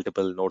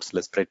மல்டிபிள்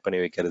நோட்ஸ்ல ஸ்ப்ரெட் பண்ணி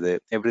வைக்கிறது,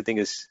 every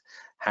thing is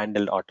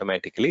handled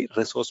automatically.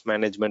 Resource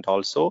management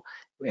also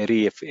very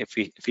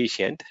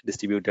efficient.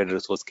 Distributed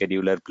resource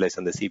scheduler plus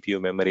அந்த CPU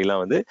memory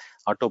எல்லாம் வந்து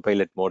auto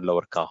pilot modeல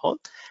ஒர்க் ஆகும்.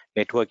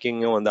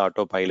 நெட்வொர்க்கிங்கும் வந்து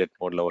auto pilot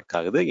modeல ஒர்க்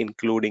ஆகுது,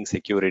 including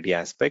security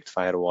aspect,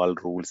 firewall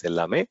rules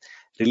எல்லாமே.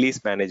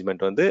 ரிலீஸ்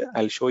மேனேஜ்மெண்ட் வந்து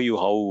I'll show you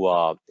how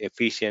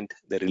efficient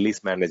the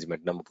release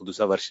management. நம்ம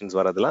புதுசா வெர்ஷன்ஸ்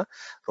வரதெல்லாம்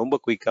ரொம்ப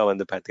குயிக்கா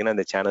வந்து பார்த்தீங்கன்னா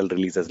இந்த சேனல்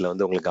ரிலீசஸ்ல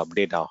வந்து உங்களுக்கு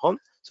அப்டேட் ஆகும்.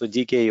 ஸோ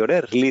ஜிகேயோட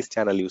ரிலீஸ்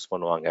சேனல் யூஸ்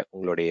பண்ணுவாங்க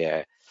உங்களுடைய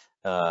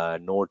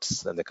நோட்ஸ்,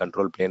 அந்த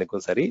கண்ட்ரோல்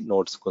பிளேனுக்கும் சரி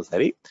நோட்ஸுக்கும்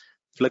சரி.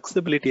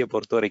 ஃபிளெக்சிபிலிட்டியை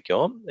பொறுத்த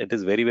வரைக்கும் it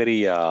is very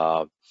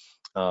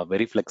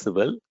very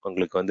flexible.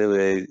 உங்களுக்கு வந்து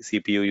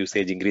சிபியூ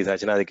யூசேஜ் இன்க்ரீஸ்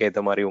ஆச்சுன்னா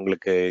அதுக்கேற்ற மாதிரி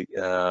உங்களுக்கு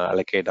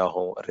அலோகேட்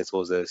ஆகும்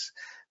ரிசோர்சஸ்.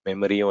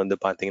 மெமரியும் வந்து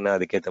பார்த்தீங்கன்னா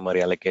அதுக்கேற்ற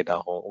மாதிரி அலோகேட்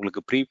ஆகும்.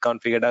 உங்களுக்கு ப்ரீ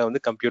கான்ஃபிகர்டாக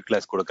வந்து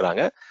கம்ப்யூட்டர்லெஸ்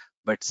கொடுக்குறாங்க.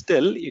 But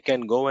still you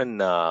can go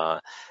and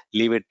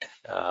leave it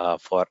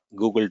for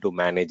Google to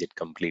manage it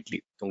completely.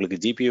 உங்களுக்கு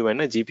ஜிபியூ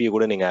வேணா ஜிபியூ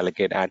கூட நீங்கள்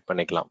அலோகேட் ஆட்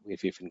பண்ணிக்கலாம்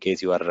if in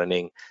case you are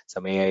running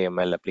some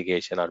AIML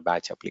application R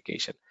batch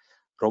application.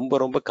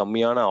 ரொம்ப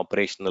கம்மியான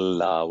operational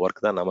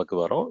work தான் நமக்கு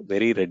வரும்,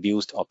 very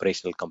reduced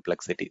operational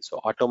complexity. So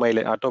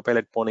auto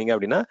pilot போனீங்க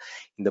அப்படின்னா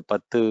இந்த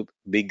 10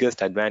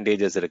 பிக்கஸ்ட்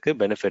அட்வான்டேஜஸ் இருக்கு,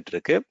 பெனிஃபிட்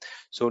இருக்கு.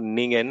 ஸோ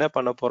நீங்க என்ன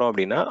பண்ண போறோம்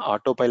அப்படின்னா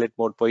ஆட்டோ பைலட்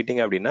மோட்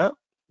போயிட்டீங்க அப்படின்னா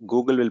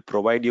Google will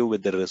provide you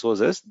with the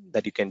resources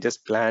that you can just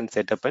plan,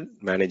 set up and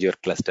manage your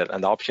cluster.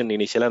 அந்த ஆப்ஷன்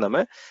இனிஷியலா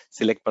நம்ம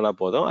செலக்ட் பண்ணா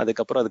போதும்,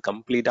 அதுக்கப்புறம் அது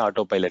கம்ப்ளீட்டா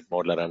ஆட்டோ பைலட்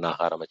மோட்ல ரன்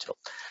ஆக ஆரம்பிச்சிடும்.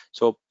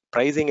 ஸோ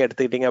ப்ரைசிங்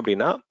எடுத்துக்கிட்டீங்க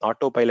அப்படின்னா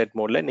ஆட்டோ பைலட்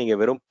மோட்ல நீங்க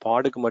வெறும்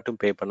பாடுக்கு மட்டும்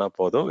பே பண்ணா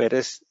போதும்.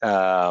 வேற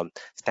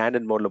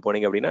ஸ்டாண்டர்ட் மோட்ல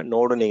போனீங்க அப்படின்னா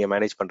நோடும் நீங்க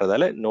மேனேஜ்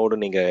பண்றதால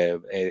நோடும் நீங்க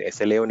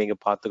எஸ்எல்ஏவும் நீங்க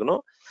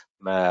பாத்துக்கணும்.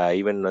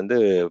 ஈவன் வந்து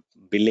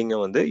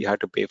பில்லிங்கும் வந்து you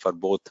have to pay for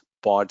both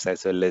pots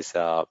as well as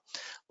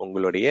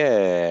உங்களுடைய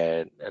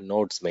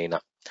நோட்ஸ் மெயினா.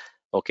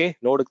 ஓகே,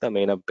 நோடுக்கு தான்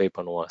மெயினாக பே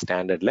பண்ணுவோம்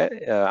ஸ்டாண்டர்ட்ல.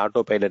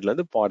 ஆட்டோ பைலட்ல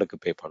வந்து பாடுக்கு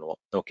பே பண்ணுவோம்.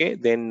 Okay,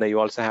 then you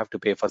also have to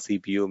pay for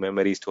CPU,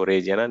 memory,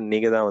 storage. ஏன்னா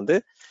நீங்க தான் வந்து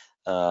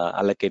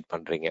அலோகேட்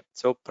பண்றீங்க.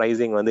 ஸோ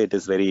ப்ரைசிங் வந்து it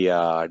is very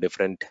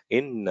different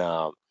in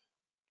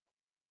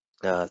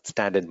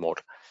standard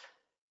mode.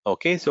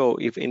 Okay, so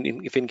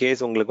if in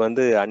case உங்களுக்கு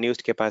வந்து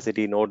அன்யூஸ்ட்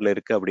கெப்பாசிட்டி நோட்ல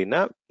இருக்கு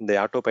அப்படின்னா இந்த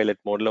ஆட்டோ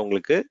பைலட் மோட்ல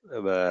உங்களுக்கு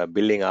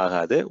பில்லிங்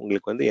ஆகாது.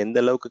 உங்களுக்கு வந்து எந்த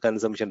அளவுக்கு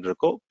கன்சம்ஷன்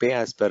இருக்கோ pay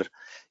as per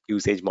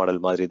usage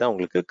model மாதிரி தான்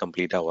உங்களுக்கு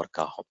கம்ப்ளீட்டா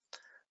ஒர்க் ஆகும்.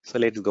 So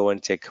let's go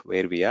and check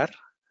where we are.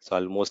 So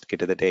almost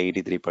கிட்டத்தட்ட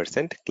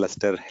 83%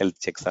 cluster health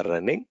checks are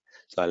running.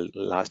 So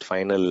last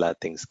final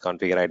things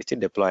configure ஆயிடுச்சு,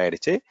 deploy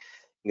ஆயிடுச்சு.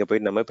 இங்க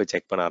போய் நம்ம இப்போ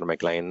செக் பண்ண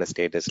ஆரம்பிக்கலாம் என்ன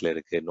ஸ்டேட்டஸ்ல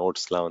இருக்கு.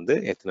 நோட்ஸ்லாம் வந்து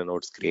எத்தனை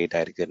நோட்ஸ் கிரியேட்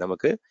ஆயிருக்கு,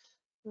 நமக்கு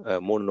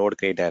 3 நோட்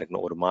கிரியேட்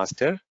ஆயிருக்கணும், ஒரு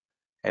master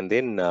and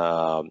then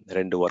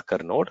 2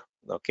 worker note.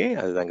 Okay,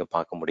 அதுதான் இங்க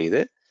பார்க்க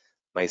முடியுது.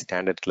 மை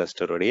ஸ்டாண்டர்ட்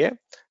கிளஸ்டருடைய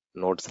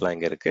நோட்ஸ்லாம்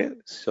இங்க இருக்கு.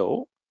 ஸோ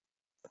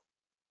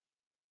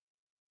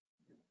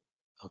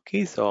ஓகே,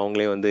 ஸோ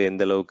அவங்களே வந்து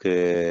எந்த அளவுக்கு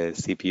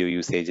சிபியூ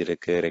யூசேஜ்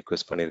இருக்கு,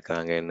 ரெக்வெஸ்ட்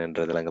பண்ணியிருக்காங்க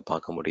என்னன்றதுல அங்கே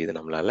பார்க்க முடியுது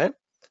நம்மளால.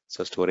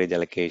 ஸோ ஸ்டோரேஜ்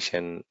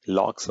அலோகேஷன்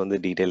லாக்ஸ் வந்து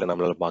டீட்டெயிலில்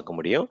நம்மளால பார்க்க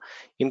முடியும்.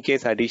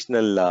 இன்கேஸ்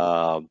அடிஷ்னல்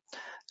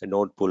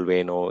நோட் பூல்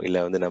வேணும்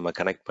இல்லை வந்து நம்ம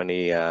கனெக்ட் பண்ணி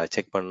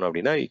செக் பண்ணணும்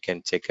அப்படின்னா you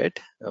can check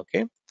it.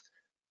 Okay,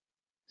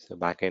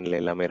 so back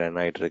எண்டில் எல்லாமே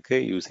ரன் ஆகிட்டு இருக்கு,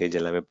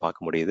 யூசேஜ் எல்லாமே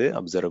பார்க்க முடியுது.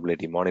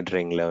 அப்சர்வபிலிட்டி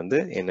மானிட்டரிங்கில் வந்து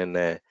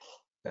என்னென்ன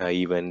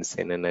ஈவெண்ட்ஸ்,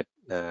 என்னென்ன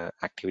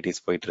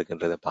ஆக்டிவிட்டிஸ் போயிட்டு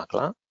இருக்குன்றதை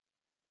பார்க்கலாம்.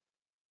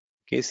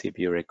 ஓகே,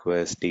 CPU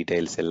request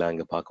details எல்லாம்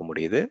இங்க பார்க்க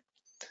முடியுது.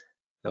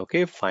 Okay,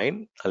 fine,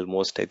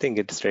 almost I think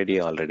it's ready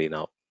already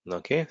now.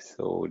 Okay,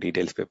 so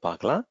details போய்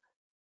பார்க்கலாம்.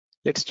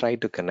 Let's try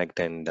to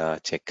connect and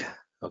check.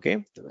 Okay,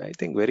 I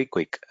think very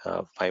quick,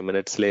 5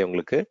 மினிட்ஸ்லேயே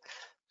உங்களுக்கு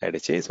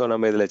ஆயிடுச்சு. ஸோ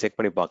நம்ம இதில் செக்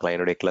பண்ணி பார்க்கலாம்.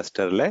 என்னுடைய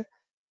கிளஸ்டரில்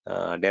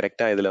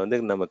டைரெக்டாக இதில் வந்து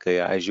நமக்கு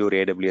அஷ்யூர்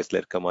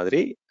AWSல இருக்க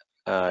மாதிரி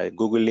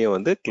கூகுள்லேயும்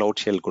வந்து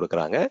கிளவுட் ஷெல்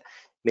கொடுக்குறாங்க.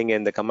 நீங்க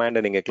இந்த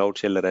கமாண்டை நீங்க Cloud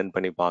Shell ரன்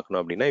பண்ணி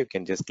பார்க்கணும் அப்படின்னா you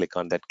can just click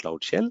on that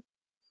Cloud Shell.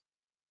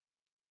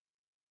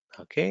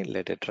 Okay,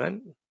 let it run.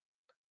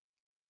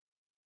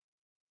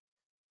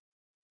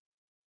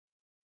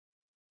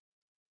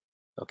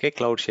 Okay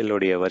cloud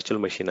ஷெல்லுடைய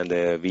virtual machine அந்த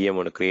விஎம்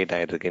ஒன்று கிரியேட்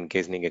ஆகிட்டு இருக்கு.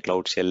 இன்கேஸ் நீங்கள்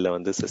கிளவுட் ஷெல்லில்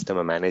வந்து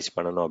சிஸ்டமை மேனேஜ்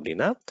பண்ணணும்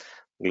அப்படின்னா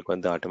உங்களுக்கு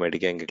வந்து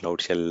ஆட்டோமேட்டிக்காக இங்கே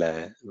கிளவுட் ஷெல்லில்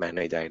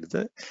மேனேஜ்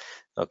ஆகிடுது.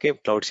 Okay,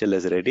 cloud shell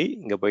is ready.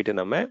 இங்கே போயிட்டு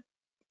நம்ம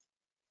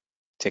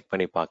செக்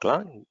பண்ணி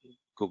பார்க்கலாம்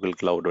கூகுள்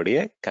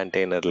கிளவுடோடைய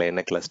கண்டெய்னரில்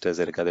என்ன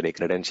கிளஸ்டர்ஸ் இருக்குது, அதோடைய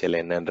கிரெடென்ஷியல்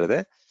என்னன்றதை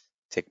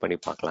செக் பண்ணி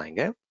பார்க்கலாம்.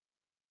 இங்கே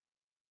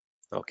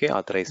ஓகே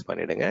ஆத்தரைஸ்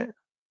பண்ணிடுங்க.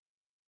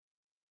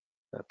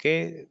 Okay,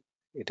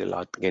 it will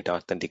get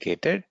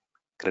authenticated.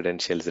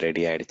 Credentials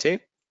ready ஆகிடுச்சு.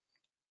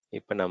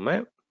 இப்போ நம்ம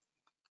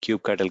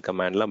kubectl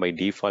கமாண்ட்லாம் பை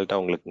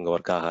டிஃபால்ட்டாக உங்களுக்கு இங்கே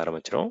ஒர்க் ஆக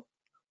ஆரம்பிச்சிடும்.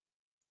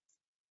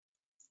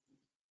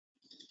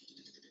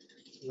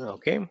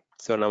 ஓகே,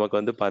 ஸோ நமக்கு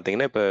வந்து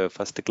பார்த்தீங்கன்னா இப்போ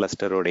ஃபர்ஸ்ட்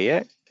கிளஸ்டருடைய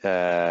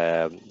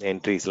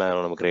என்ட்ரிஸ்லாம்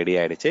நமக்கு ரெடி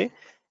ஆகிடுச்சு.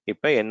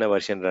 இப்போ என்ன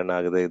வெர்ஷன் ரன்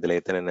ஆகுது, இதில்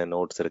எத்தனை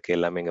நோட்ஸ் இருக்குது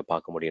எல்லாமே இங்கே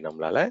பார்க்க முடியும்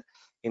நம்மளால்.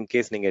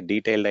 இன்கேஸ் நீங்கள்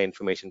டீட்டெயில்டாக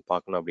இன்ஃபர்மேஷன்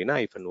பார்க்கணும் அப்படின்னா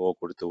 -o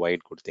கொடுத்து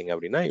வைட் கொடுத்தீங்க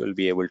அப்படின்னா you will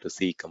be able to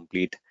C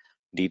complete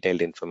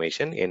detailed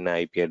information. என்ன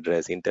ஐபி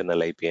அட்ரஸ்,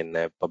 இன்டர்னல் ஐபி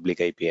என்ன,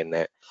 பப்ளிக் ஐபி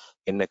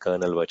என்ன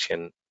கர்னல்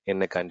வெர்ஷன்,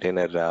 என்ன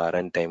கண்டெய்னர்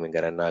ரன் டைம்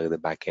இங்கே ரன் ஆகுது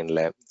பேக்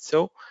எண்டில். ஸோ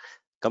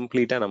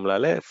கம்ப்ளீட்டாக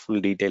நம்மளால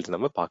ஃபுல் டீடைல்ஸ்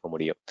நம்ம பார்க்க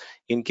முடியும்.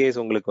 இன்கேஸ்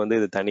உங்களுக்கு வந்து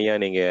இது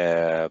தனியாக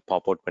நீங்கள்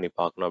பாப் அவுட் பண்ணி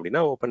பார்க்கணும்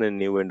அப்படின்னா ஓப்பன்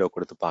நியூ விண்டோ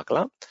கொடுத்து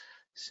பார்க்கலாம்.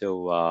 So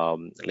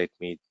let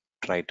me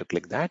try to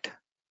click that.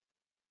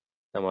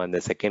 நம்ம அந்த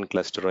செகண்ட்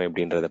கிளஸ்டரும்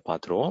எப்படின்றத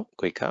பார்த்துருவோம்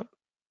குயிக்காக.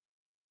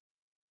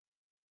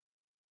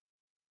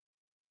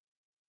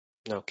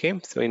 ஓகே,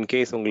 ஸோ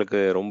இன்கேஸ் உங்களுக்கு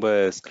ரொம்ப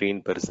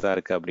ஸ்க்ரீன் பெருசாக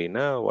இருக்குது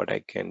அப்படின்னா what I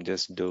can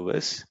just two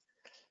is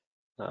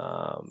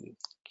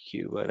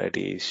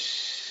Kubernetes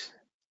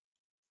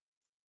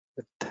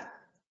with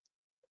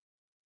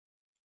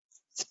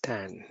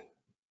stan.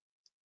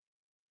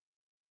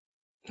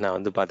 நான்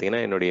வந்து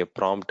பார்த்தீங்கன்னா என்னுடைய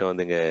ப்ராம்ப்ட்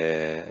வந்து இங்கே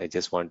I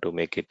just want to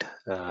make it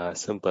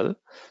simple.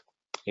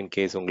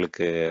 In case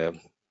உங்களுக்கு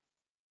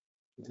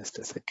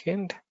ஜஸ்ட் அ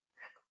செகண்ட்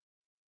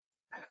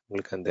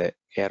உங்களுக்கு அந்த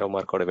ஏரோ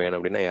மார்க்கோட வேணும்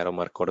அப்படின்னா aero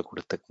மார்க்கோட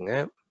கொடுத்துக்குங்க.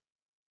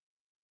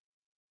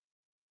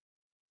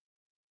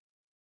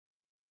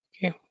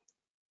 Okay,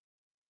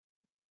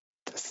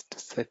 just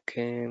a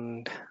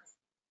second.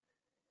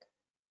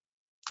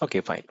 Okay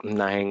fine.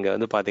 நான் இங்கே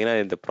வந்து பார்த்தீங்கன்னா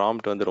இந்த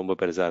ப்ராம்ப்ட் வந்து ரொம்ப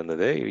பெருசாக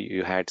இருந்தது.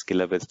 You had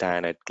skill with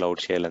Stan at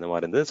cloud shell அந்த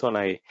மாதிரி இருந்தது. ஸோ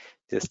நான்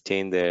just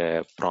change the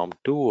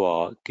prompt to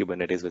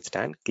Kubernetes with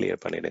stan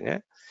clear பண்ணிடுங்க.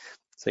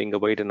 ஸோ இங்கே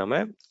போயிட்டு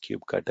நம்ம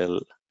kubectl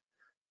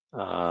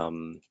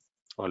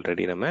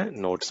ஆல்ரெடி நம்ம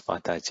நோட்ஸ்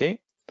பார்த்தாச்சு.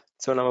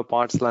 ஸோ நம்ம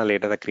பார்ட்ஸ்லாம்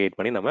லேட்டராக கிரியேட்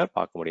பண்ணி நம்ம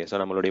பார்க்க முடியும். ஸோ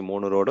நம்மளுடைய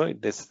 3 நோடும்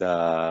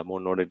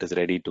it is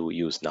ready to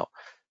use now.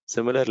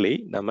 Similarly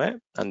நம்ம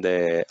அந்த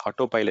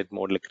ஆட்டோ பைலட்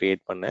மோடில்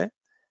கிரியேட் பண்ண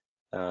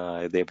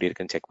இது எப்படி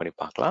இருக்குன்னு செக் பண்ணி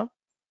பார்க்கலாம்.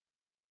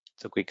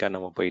 ஸோ குயிக்காக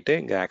நம்ம போயிட்டு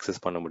இங்கே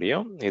ஆக்சஸ் பண்ண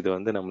முடியும். இது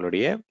வந்து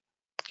நம்மளுடைய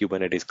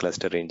Kubernetes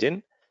cluster engine.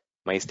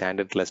 My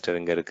standard cluster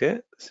இங்கே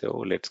இருக்குது. So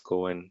let's go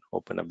and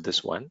open up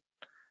this one.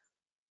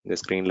 இந்த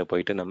ஸ்க்ரீனில்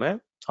போயிட்டு நம்ம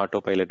ஆட்டோ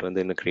பைலட்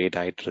வந்து இன்னும் கிரியேட்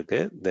ஆகிட்டு இருக்கு.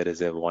 There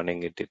is a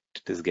warning it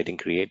is getting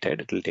created,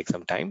 it will take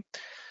some time.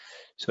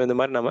 So இந்த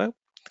மாதிரி நம்ம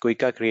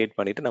குயிக்காக கிரியேட்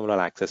பண்ணிட்டு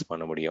நம்மளால் ஆக்சஸ்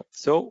பண்ண முடியும்.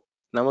 ஸோ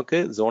நமக்கு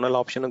ஜோனல்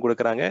ஆப்ஷனும்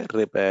கொடுக்குறாங்க,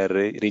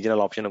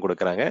 ரீஜனல் ஆப்ஷனும்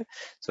கொடுக்குறாங்க.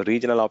 ஸோ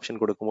ரீஜனல் ஆப்ஷன்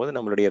கொடுக்கும்போது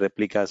நம்மளுடைய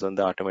ரெப்ளிகாஸ்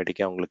வந்து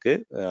ஆட்டோமேட்டிக்காக உங்களுக்கு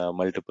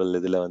மல்டிபிள்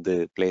இதில் வந்து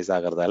place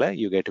ஆகிறதால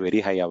you get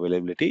very high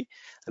availability.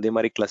 அதே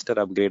மாதிரி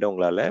கிளஸ்டர் அப்கிரேடும்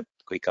உங்களால்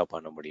குயிக்காக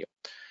பண்ண முடியும்.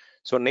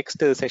 ஸோ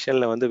நெக்ஸ்ட்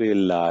செஷனில் வந்து we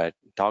will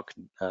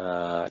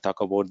talk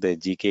about the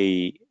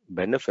GKE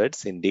benefits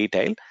in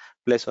detail.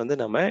 Plus வந்து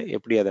நம்ம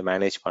எப்படி அதை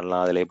மேனேஜ்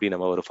பண்ணலாம், அதில் எப்படி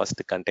நம்ம ஒரு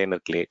ஃபர்ஸ்ட்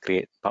கண்டெய்னர்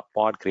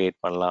பாட் கிரியேட்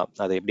பண்ணலாம்,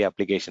 அதை எப்படி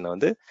அப்ளிகேஷனை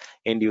வந்து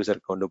எண்ட்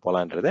யூசருக்கு கொண்டு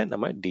போகலான்றதை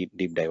நம்ம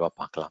டீப் டைவாக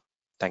பார்க்கலாம்.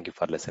 Thank you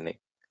for listening.